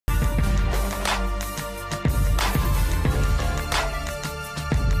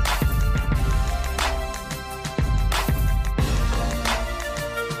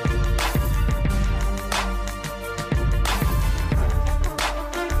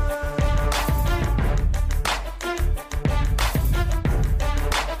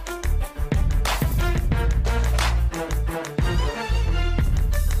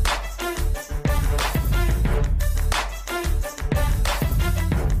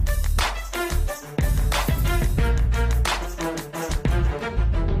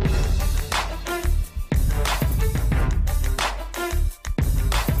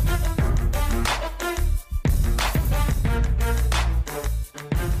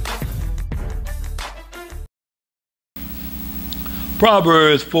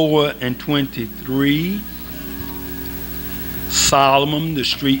Proverbs 4:23. Solomon, the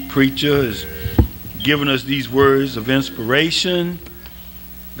street preacher, has given us these words of inspiration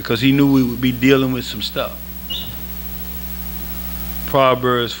because he knew we would be dealing with some stuff.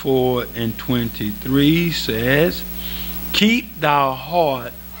 Proverbs 4:23 says, "Keep thy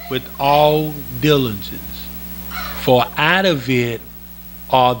heart with all diligence, for out of it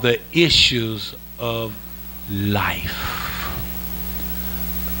are the issues of life."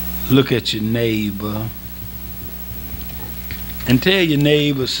 Look at your neighbor and tell your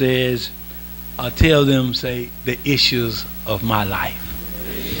neighbor, tell them, say, the issues of my life.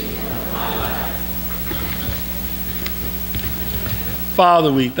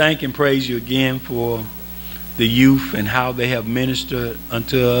 Father, we thank and praise you again for the youth and how they have ministered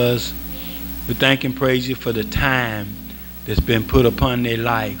unto us. We thank and praise you for the time that's been put upon their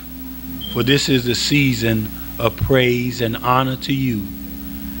life. For this is the season of praise and honor to you.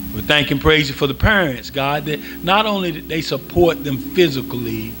 We thank and praise you for the parents, God, that not only did they support them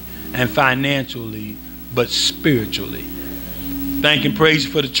physically and financially, but spiritually. Thank and praise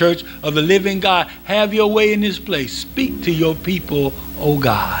you for the church of the living God. Have your way in this place. Speak to your people, oh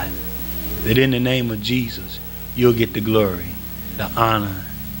God, that in the name of Jesus, you'll get the glory, the honor,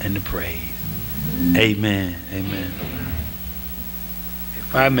 and the praise. Amen. Amen.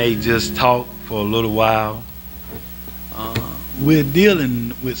 If I may just talk for a little while. We're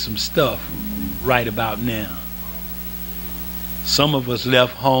dealing with some stuff right about now. Some of us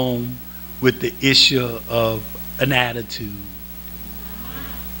left home with the issue of an attitude.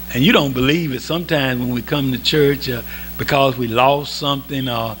 And you don't believe it. Sometimes when we come to church, because we lost something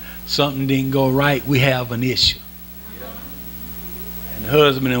or something didn't go right, we have an issue. And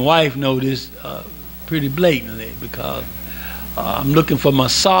husband and wife know this pretty blatantly, because I'm looking for my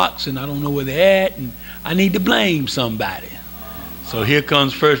socks and I don't know where they're at, and I need to blame somebody. So here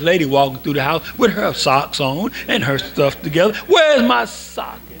comes First Lady walking through the house with her socks on and her stuff together. Where's my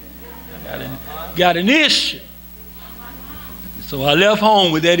sock? I got an issue. So I left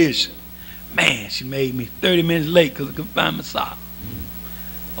home with that issue. Man, she made me 30 minutes late because I couldn't find my sock.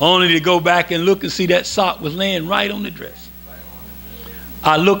 Only to go back and look and see that sock was laying right on the dresser.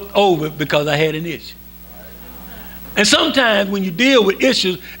 I looked over it because I had an issue. And sometimes when you deal with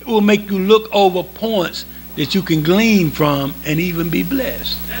issues, it will make you look over points that you can glean from and even be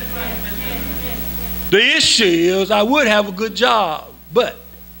blessed. The issue is I would have a good job, but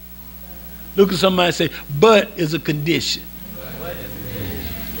look at somebody and say, but is a condition.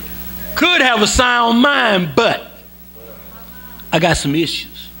 Could have a sound mind, but I got some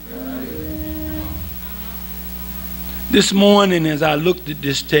issues. This morning as I looked at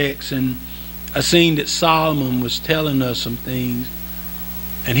this text and I seen that Solomon was telling us some things,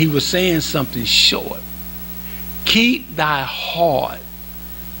 and he was saying something short. Keep thy heart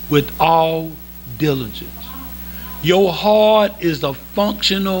with all diligence. Your heart is the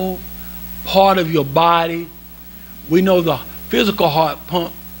functional part of your body. We know the physical heart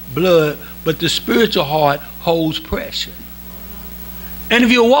pumps blood, but the spiritual heart holds pressure. And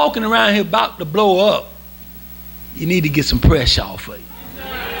if you're walking around here about to blow up, you need to get some pressure off of you.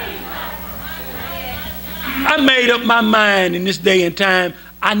 I made up my mind in this day and time,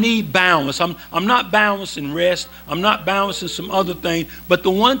 I need balance. I'm not balancing rest. I'm not balancing some other thing. But the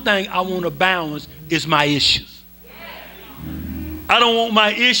one thing I want to balance is my issues. I don't want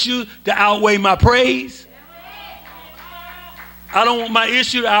my issues to outweigh my praise. I don't want my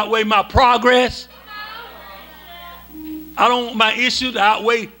issue to outweigh my progress. I don't want my issue to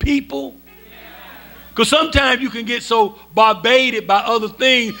outweigh people. Because sometimes you can get so barbaded by other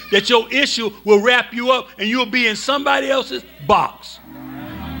things that your issue will wrap you up and you'll be in somebody else's box.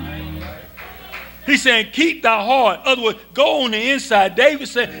 He's saying, keep thy heart. In other words, go on the inside. David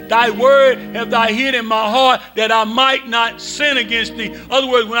said, thy word have thou hid in my heart that I might not sin against thee. In other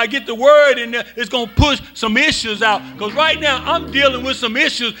words, when I get the word in there, it's going to push some issues out. Because right now, I'm dealing with some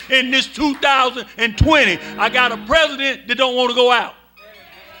issues in this 2020. I got a president that don't want to go out.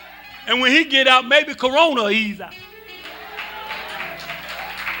 And when he get out, maybe Corona will ease out.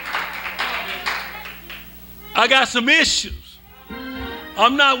 I got some issues.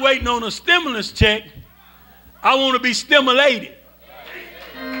 I'm not waiting on a stimulus check. I want to be stimulated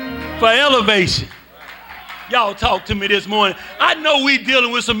for elevation. Y'all talk to me this morning. I know we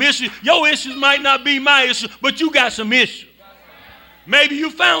dealing with some issues. Your issues might not be my issue, but you got some issues. Maybe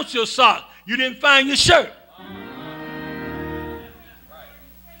you found your sock. You didn't find your shirt.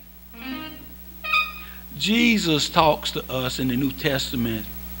 Jesus talks to us in the New Testament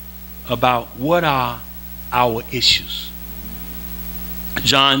about what are our issues.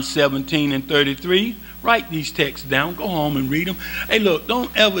 John 17:33, Write these texts down. Go home and read them. Hey, look, don't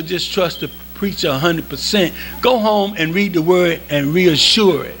ever just trust the preacher 100%. Go home and read the word and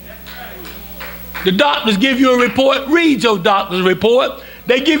reassure it. The doctors give you a report. Read your doctor's report.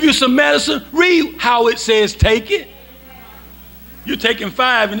 They give you some medicine. Read how it says take it. You're taking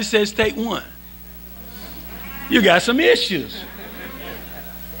 5 and it says take 1. You got some issues.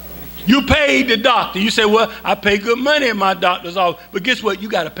 You paid the doctor. You say, well, I pay good money at my doctor's office. But guess what? You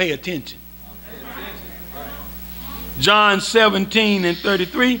got to pay attention. John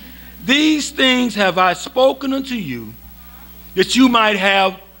 17:33. These things have I spoken unto you, that you might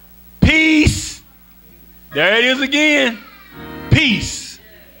have peace. There it is again. Peace.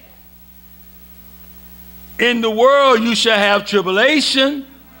 In the world you shall have tribulation,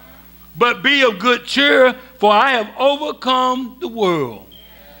 but be of good cheer, for I have overcome the world.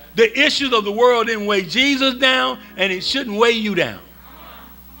 The issues of the world didn't weigh Jesus down, and it shouldn't weigh you down.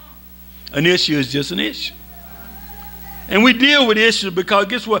 An issue is just an issue. And we deal with issues because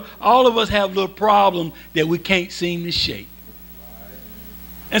guess what? All of us have little problems that we can't seem to shake.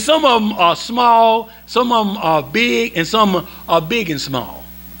 And some of them are small, some of them are big, and some are big and small.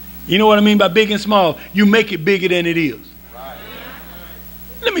 You know what I mean by big and small? You make it bigger than it is. Right.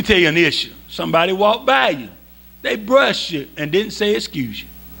 Let me tell you an issue. Somebody walked by you. They brushed you and didn't say excuse you.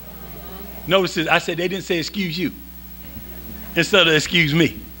 Notice this, I said they didn't say excuse you instead of excuse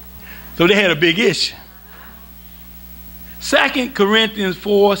me. So they had a big issue. 2 Corinthians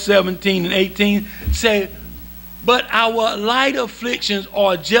 4:17 and 18 said, but our light afflictions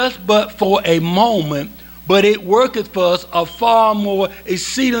are just but for a moment, but it worketh for us a far more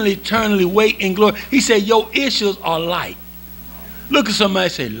exceedingly eternally weight in glory. He said your issues are light. Look at somebody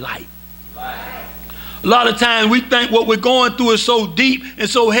and say light. A lot of times we think what we're going through is so deep and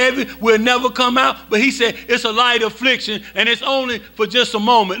so heavy we'll never come out. But he said it's a light affliction and it's only for just a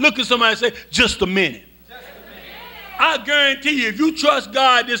moment. Look at somebody and say just a minute. I guarantee you, if you trust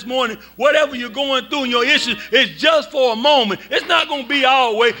God this morning, whatever you're going through and your issues is just for a moment. It's not going to be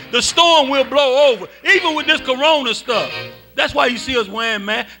always. The storm will blow over, even with this corona stuff. That's why you see us wearing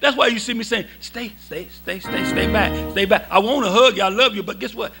masks. That's why you see me saying, stay back, stay back. I want to hug you, I love you, but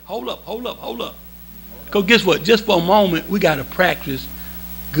guess what? Hold up. Because guess what? Just for a moment, we got to practice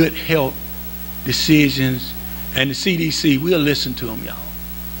good health decisions. And the CDC, we'll listen to them, y'all.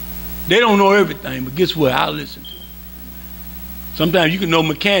 They don't know everything, but guess what? I'll listen to them. Sometimes you can know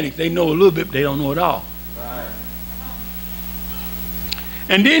mechanics. They know a little bit, but they don't know it all. Right.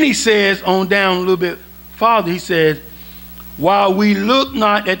 And then he says, on down a little bit farther, he says, while we look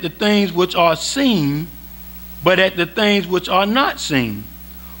not at the things which are seen, but at the things which are not seen.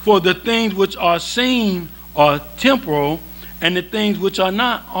 For the things which are seen are temporal, and the things which are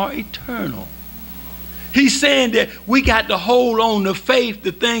not are eternal. He's saying that we got to hold on to faith,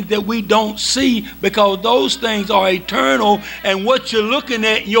 the things that we don't see, because those things are eternal, and what you're looking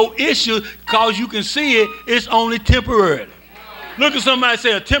at, your issue, because you can see it, it's only temporary. Look at somebody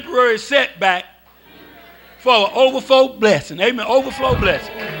say a temporary setback for an overflow blessing. Amen. Overflow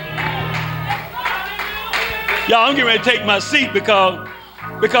blessing. Y'all, I'm getting ready to take my seat because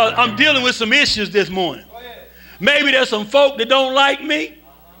I'm dealing with some issues this morning. Maybe there's some folk that don't like me.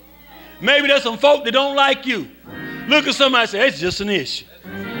 Maybe there's some folk that don't like you. Look at somebody and say, it's just an issue.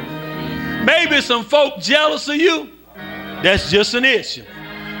 Maybe some folk jealous of you. That's just an issue.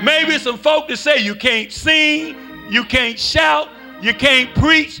 Maybe some folk that say you can't sing, you can't shout, you can't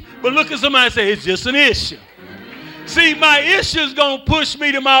preach. But look at somebody and say, it's just an issue. See, my issue is going to push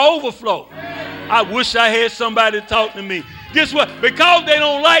me to my overflow. I wish I had somebody to talk to me. Guess what? Because they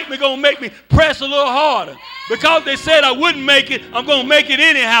don't like me, going to make me press a little harder. Because they said I wouldn't make it, I'm going to make it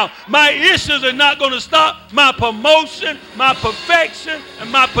anyhow. My issues are not going to stop my promotion, my perfection,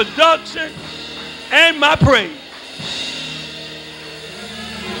 and my production, and my praise.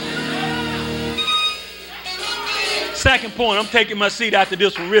 Second point, I'm taking my seat after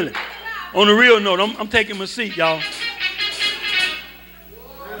this one, really. On a real note, I'm taking my seat, y'all.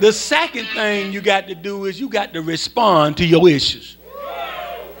 The second thing you got to do is you got to respond to your issues.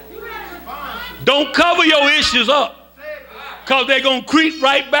 Don't cover your issues up, because they're going to creep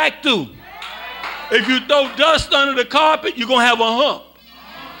right back through. If you throw dust under the carpet, you're going to have a hump.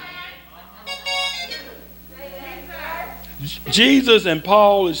 Jesus and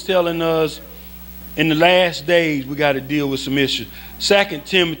Paul is telling us in the last days we got to deal with some issues. 2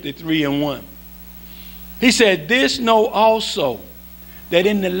 Timothy 3:1. He said, this know also that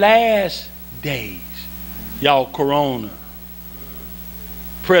in the last days, y'all, corona,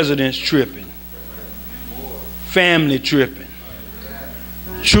 presidents tripping, family tripping,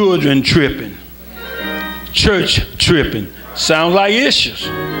 children tripping, church tripping. Sounds like issues.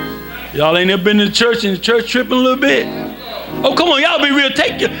 Y'all ain't never been to church and the church tripping a little bit? Oh, come on, y'all be real.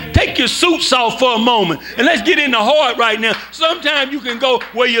 Take your suits off for a moment and let's get in the heart right now. Sometimes you can go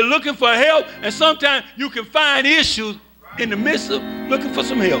where you're looking for help, and sometimes you can find issues in the midst of looking for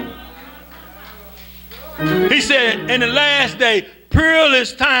some help. He said, in the last day,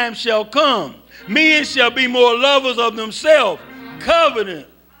 perilous times shall come. Men shall be more lovers of themselves, covetous,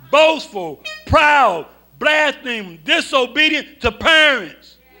 boastful, proud, blasphemous, disobedient to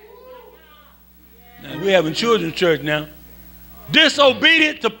parents. Now, we're having children's church now.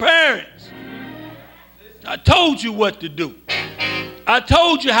 Disobedient to parents. I told you what to do. I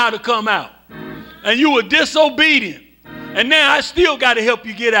told you how to come out. And you were disobedient. And now I still got to help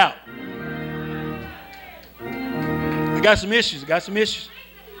you get out. I got some issues.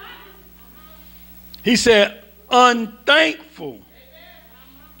 He said, unthankful,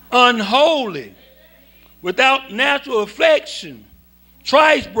 unholy, without natural affection,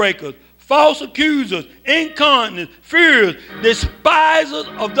 trice breakers, false accusers, incontinent, fearers, despisers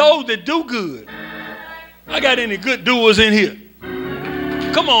of those that do good. I got any good doers in here?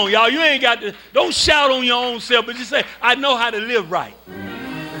 Come on, y'all. You ain't got to, don't shout on your own self, but just say, I know how to live right.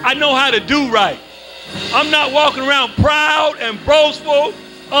 I know how to do right. I'm not walking around proud and boastful,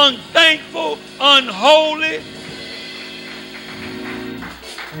 unthankful, unholy,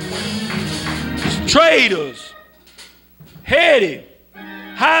 traitors, heady,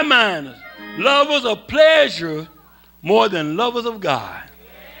 high-minders, lovers of pleasure more than lovers of God.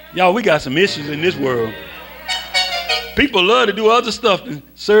 Y'all, we got some issues in this world. People love to do other stuff than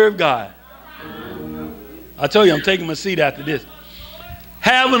serve God. I tell you, I'm taking my seat after this.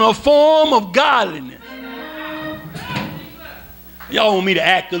 Having a form of godliness. Y'all want me to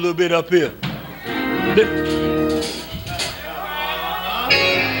act a little bit up here.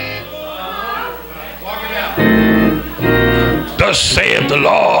 Thus saith the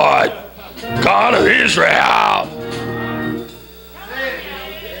Lord, God of Israel.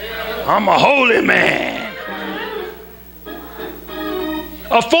 I'm a holy man.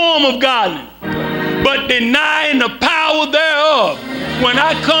 A form of godliness, but denying the power thereof. When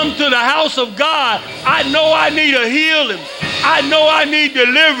I come to the house of God, I know I need a healing. I know I need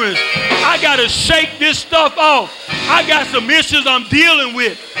deliverance. I got to shake this stuff off. I got some issues I'm dealing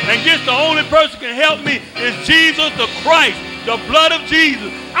with. And guess the only person can help me is Jesus the Christ, the blood of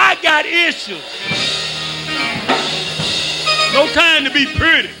Jesus. I got issues. No time to be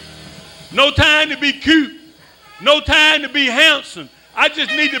pretty. No time to be cute. No time to be handsome. I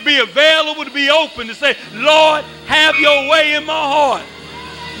just need to be available, to be open, to say, Lord, have your way in my heart.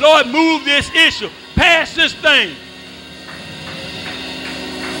 Lord, move this issue. Pass this thing.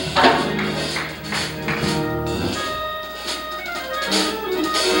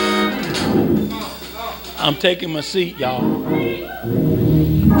 I'm taking my seat, y'all.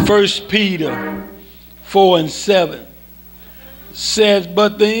 1 Peter 4:7 says,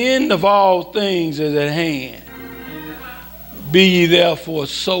 but the end of all things is at hand. Be ye therefore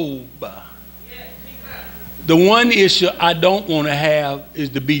sober. The one issue I don't want to have is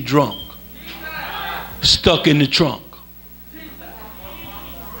to be drunk. Stuck in the trunk.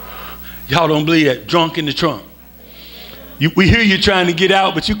 Y'all don't believe that? Drunk in the trunk. We hear you trying to get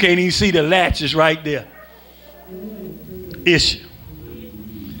out, but you can't even see the latches right there. Issue.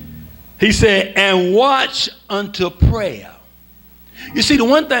 He said, and watch unto prayer. You see, the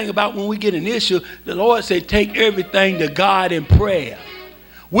one thing about when we get an issue, the Lord said, take everything to God in prayer.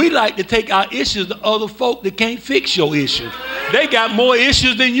 We like to take our issues to other folk that can't fix your issues. They got more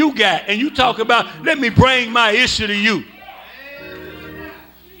issues than you got. And you talk about, let me bring my issue to you.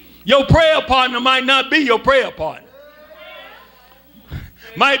 Your prayer partner might not be your prayer partner.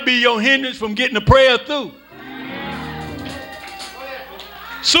 Might be your hindrance from getting the prayer through.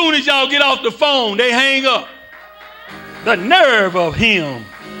 Soon as y'all get off the phone, they hang up. The nerve of him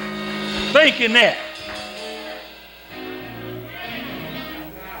thinking that.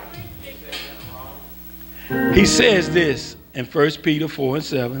 He says this in 1 Peter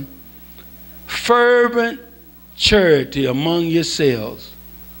 4:7. Fervent charity among yourselves,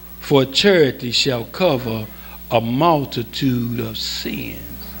 for charity shall cover a multitude of sins.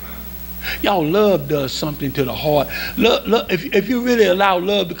 Y'all, love does something to the heart. Love, if you really allow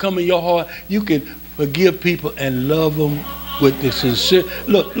love to come in your heart, you can forgive people and love them with the sincere.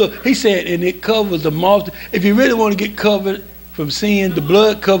 Look, he said, and it covers the multitude. If you really want to get covered from sin, the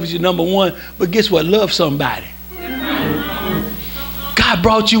blood covers you, number one. But guess what? Love somebody. God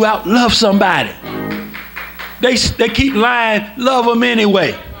brought you out. Love somebody. They keep lying. Love them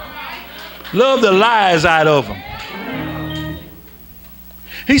anyway. Love the lies out of them.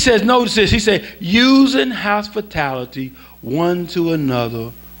 He says, notice this. He said, using hospitality one to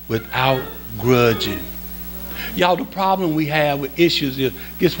another without grudging. Y'all, the problem we have with issues is,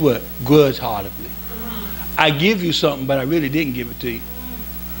 guess what? Grudge-heartedly. I give you something, but I really didn't give it to you.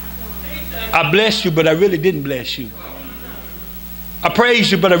 I bless you, but I really didn't bless you. I praise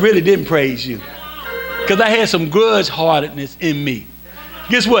you, but I really didn't praise you. Because I had some grudge-heartedness in me.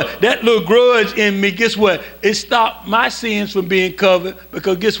 Guess what? That little grudge in me, guess what? It stopped my sins from being covered,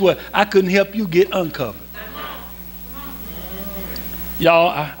 because guess what? I couldn't help you get uncovered. Y'all,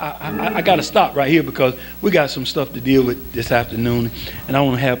 I got to stop right here because we got some stuff to deal with this afternoon, and I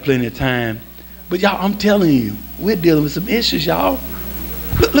want to have plenty of time. But y'all, I'm telling you, we're dealing with some issues, y'all.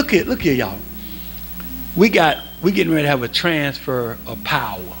 Look here, y'all. We're getting ready to have a transfer of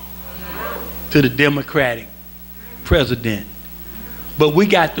power to the Democratic president. But we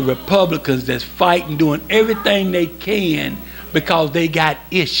got the Republicans that's fighting, doing everything they can because they got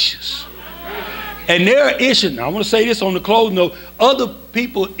issues. And their issues, I want to say this on the closing note, other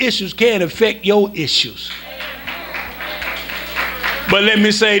people's issues can affect your issues. But let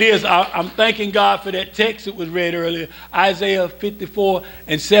me say this, I'm thanking God for that text that was read earlier. Isaiah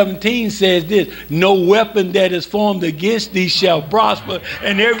 54:17 says this: no weapon that is formed against thee shall prosper,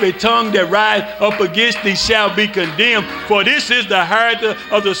 and every tongue that rise up against thee shall be condemned. For this is the heritage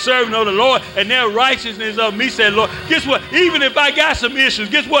of the servant of the Lord, and their righteousness of me, said Lord. Guess what? Even if I got some issues,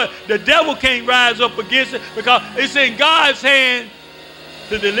 guess what? The devil can't rise up against it because it's in God's hand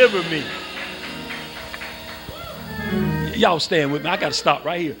to deliver me. Y'all stand with me. I got to stop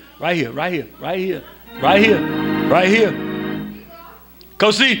right here.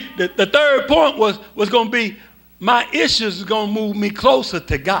 Because see, the third point was going to be my issues is going to move me closer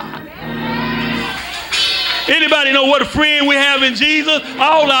to God. Anybody know what a friend we have in Jesus?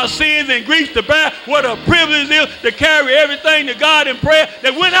 All our sins and griefs to bear. What a privilege it is to carry everything to God in prayer.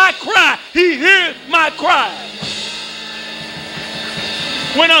 That when I cry, he hears my cry.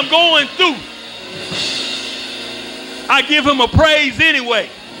 When I'm going through, I give him a praise anyway.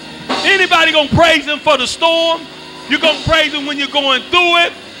 Anybody gonna praise him for the storm? You're gonna praise him when you're going through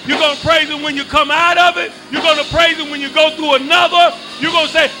it. You're gonna praise him when you come out of it. You're gonna praise him when you go through another. You're gonna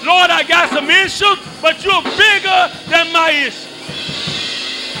say, Lord, I got some issues, but you're bigger than my issues.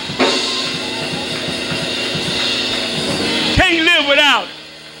 Can't live without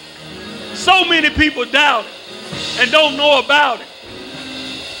it. So many people doubt it and don't know about it.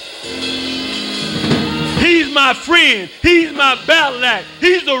 He's my friend. He's my battle axe.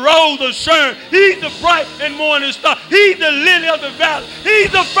 He's the rose of Sharon. He's the bright and morning star. He's the lily of the valley. He's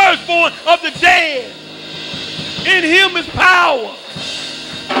the firstborn of the dead. In him is power.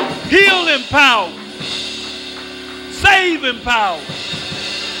 Healing power. Saving power.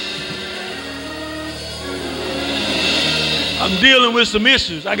 I'm dealing with some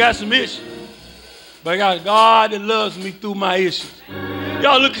issues. I got some issues. But I got a God that loves me through my issues.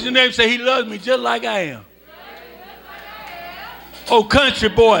 Y'all look at your neighbor and say, he loves me just like I am. Oh, country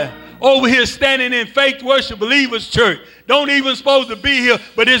boy, over here standing in Faith Worship Believers Church. Don't even supposed to be here,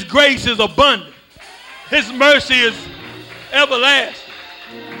 but his grace is abundant. His mercy is everlasting.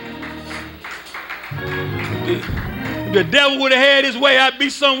 If the devil would have had his way, I'd be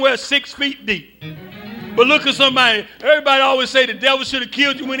somewhere 6 feet deep. But look at somebody. Everybody always say the devil should have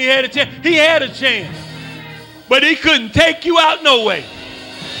killed you when he had a chance. He had a chance. But he couldn't take you out no way.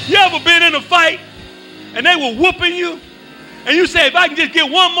 You ever been in a fight and they were whooping you? And you say, if I can just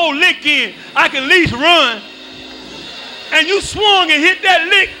get one more lick in, I can at least run. And you swung and hit that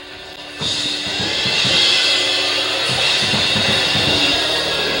lick.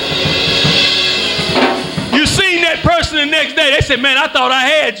 You seen that person the next day. They said, man, I thought I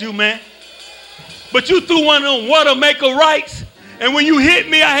had you, man. But you threw one of them Watermaker rights. And when you hit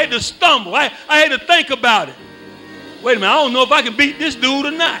me, I had to stumble. I had to think about it. Wait a minute, I don't know if I can beat this dude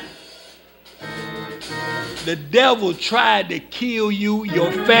or not. The devil tried to kill you,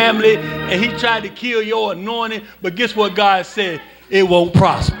 your family, and he tried to kill your anointing. But guess what God said? It won't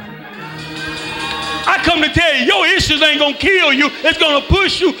prosper. I come to tell you, your issues ain't going to kill you. It's going to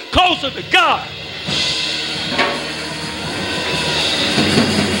push you closer to God.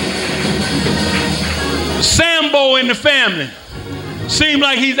 Sambo in the family. Seems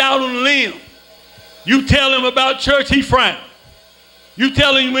like he's out on a limb. You tell him about church, he frowns. You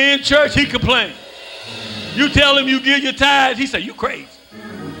tell him we're in church, he complains. You tell him you give your tithes, he say, you crazy.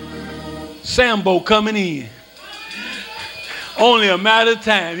 Sambo coming in. Only a matter of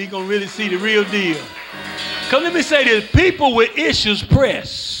time, he going to really see the real deal. Because let me say this, people with issues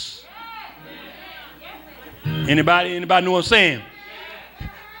press. Anybody know what I'm saying?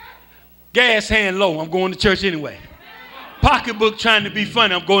 Gas hand low, I'm going to church anyway. Pocketbook trying to be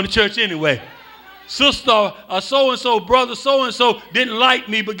funny, I'm going to church anyway. sister so-and-so, brother so-and-so didn't like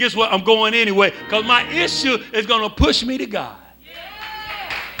me, but guess what? I'm going anyway because my issue is going to push me to God.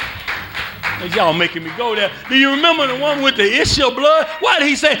 Y'all making me go there. Do you remember the one with the issue of blood? What did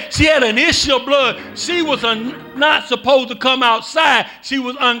he say? She had an issue of blood. She was not supposed to come outside. She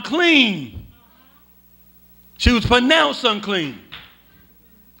was unclean. She was pronounced unclean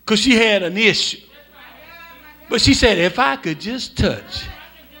because she had an issue. But she said, if I could just touch.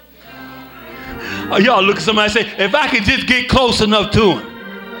 Oh, y'all look at somebody and say, if I could just get close enough to him.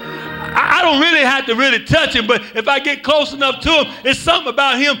 I don't really have to really touch him, but if I get close enough to him, it's something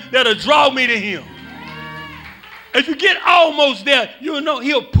about him that'll draw me to him. If you get almost there, you'll know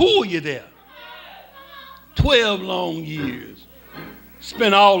he'll pull you there. 12 long years.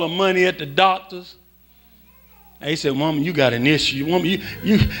 Spent all the money at the doctors. And he said, woman, you got an issue. Woman,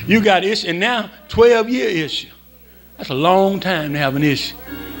 you got an issue. And now, 12-year issue. That's a long time to have an issue.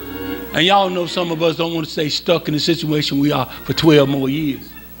 And y'all know some of us don't want to stay stuck in the situation we are for 12 more years.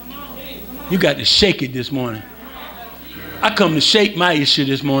 You got to shake it this morning. I come to shake my issue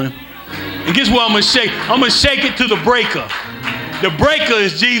this morning. And guess what I'm going to shake? I'm going to shake it to the breaker. The breaker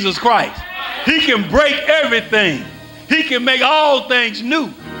is Jesus Christ. He can break everything. He can make all things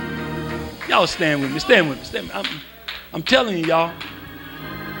new. Y'all stand with me. Stand with me. Stand with me. I'm telling you, y'all.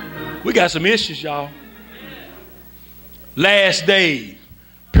 We got some issues, y'all. Last day,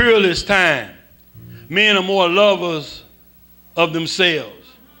 peerless time. Men are more lovers of themselves.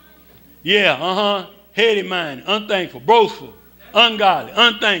 Yeah, heady-minded, unthankful, boastful, ungodly,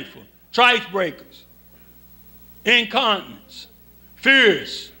 unthankful, trice breakers, incontinence,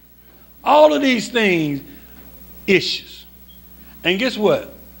 fierce. All of these things, issues. And guess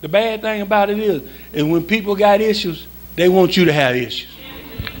what? The bad thing about it is when people got issues, they want you to have issues.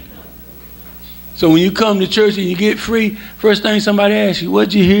 So when you come to church and you get free, first thing somebody asks you,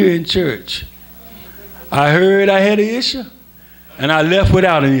 what'd you hear in church? I heard I had an issue, and I left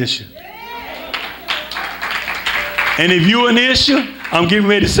without an issue. And if you're an issue, I'm getting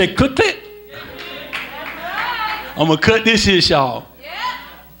ready to say, cut it. I'm going to cut this issue off.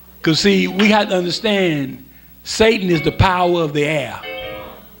 Because, see, we have to understand Satan is the power of the air.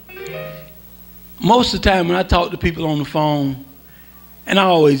 Most of the time when I talk to people on the phone, and I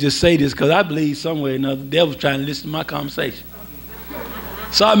always just say this because I believe somewhere or another the devil's trying to listen to my conversation.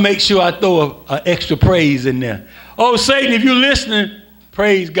 So I make sure I throw an extra praise in there. Oh, Satan, if you're listening,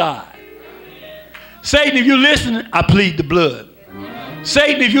 praise God. Satan, if you're listening, I plead the blood.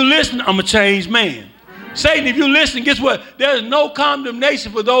 Satan, if you're listening, I'm a changed man. Satan, if you're listening, guess what? There is no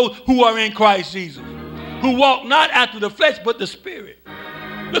condemnation for those who are in Christ Jesus, who walk not after the flesh, but the Spirit.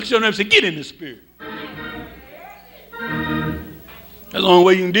 Look at your neighbor and say, get in the Spirit. That's the only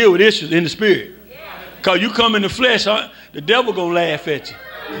way you can deal with issues, in the Spirit. Because you come in the flesh, the devil going to laugh at you.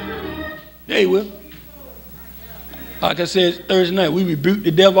 Yeah, he will. Like I said Thursday night, we rebuke the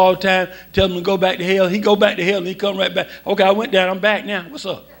devil all the time, tell him to go back to hell. He go back to hell and he come right back. Okay, I went down, I'm back now. What's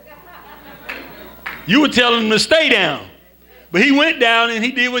up? You were telling him to stay down. But he went down and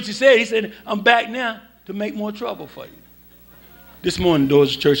he did what you said. He said, I'm back now to make more trouble for you. This morning,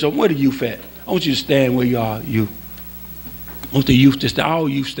 doors of church, where the youth at? I want you to stand where you are, you. I want the youth to stand. All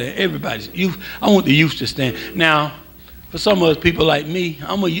youth stand. Everybody's youth. I want the youth to stand. Now, for some of us people like me,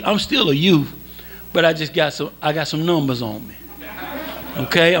 I'm still a youth. But I just got some numbers on me.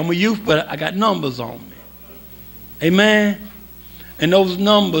 Okay, I'm a youth, but I got numbers on me. Amen. And those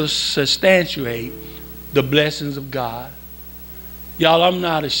numbers substantiate the blessings of God. Y'all, I'm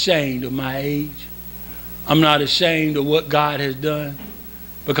not ashamed of my age. I'm not ashamed of what God has done.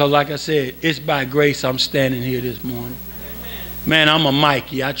 Because like I said, it's by grace I'm standing here this morning. Man, I'm a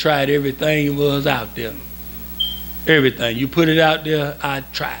Mikey. I tried everything was out there. Everything. You put it out there, I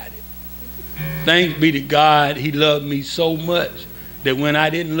tried it. Thanks be to God, he loved me so much that when I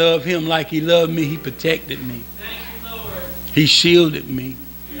didn't love him like he loved me, he protected me. Thank you, Lord. He shielded me.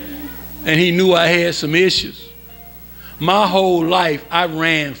 And he knew I had some issues. My whole life, I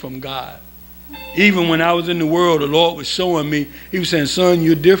ran from God. Even when I was in the world, the Lord was showing me, he was saying, son,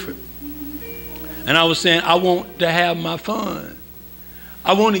 you're different. And I was saying, I want to have my fun.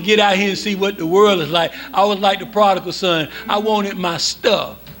 I want to get out here and see what the world is like. I was like the prodigal son. I wanted my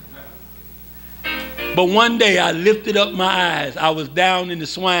stuff. But one day I lifted up my eyes. I was down in the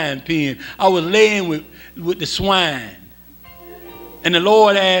swine pen. I was laying with the swine. And the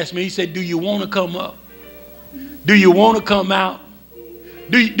Lord asked me, he said, do you want to come up? Do you want to come out?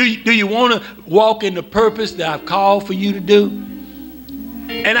 Do you want to walk in the purpose that I've called for you to do?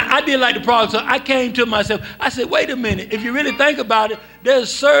 And I did like the prodigal son. I came to myself. I said, wait a minute. If you really think about it, there's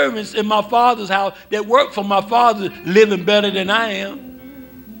servants in my father's house that work for my father living better than I am.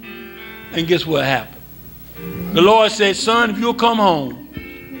 And guess what happened? The Lord said, son, if you'll come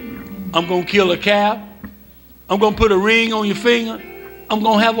home, I'm going to kill a calf. I'm going to put a ring on your finger. I'm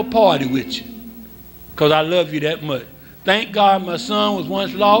going to have a party with you because I love you that much. Thank God my son was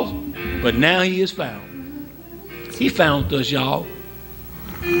once lost, but now he is found. He found us, y'all.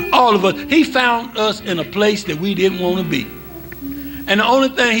 All of us. He found us in a place that we didn't want to be. And the only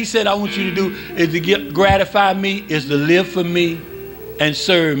thing he said I want you to do is to gratify me, is to live for me and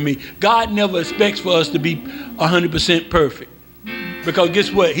serve me. God never expects for us to be 100% perfect. Because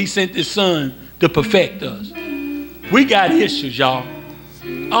guess what? He sent his son to perfect us. We got issues, y'all.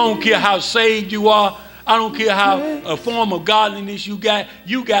 I don't care how saved you are. I don't care how a form of godliness you got.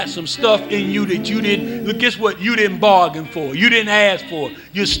 You got some stuff in you that you didn't, look, guess what? You didn't bargain for. You didn't ask for.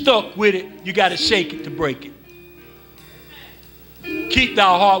 You're stuck with it. You got to shake it to break it. Keep thy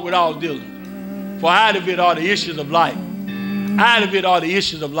heart with all diligence. For out of it are the issues of life. Out of it are the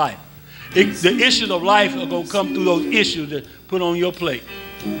issues of life. The issues of life are going to come through those issues that put on your plate.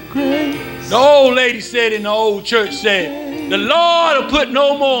 The old lady said in the old church, said, the Lord will put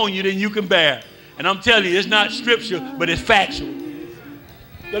no more on you than you can bear. And I'm telling you, it's not scripture, but it's factual.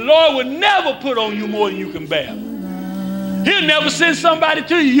 The Lord will never put on you more than you can bear. He'll never send somebody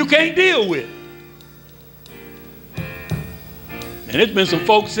to you can't deal with. And there's been some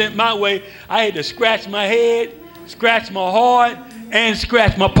folks sent my way. I had to scratch my head, scratch my heart, and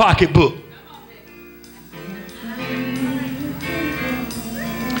scratch my pocketbook.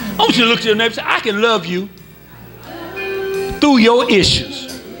 I want you to look at your neighbor and say, I can love you through your issues.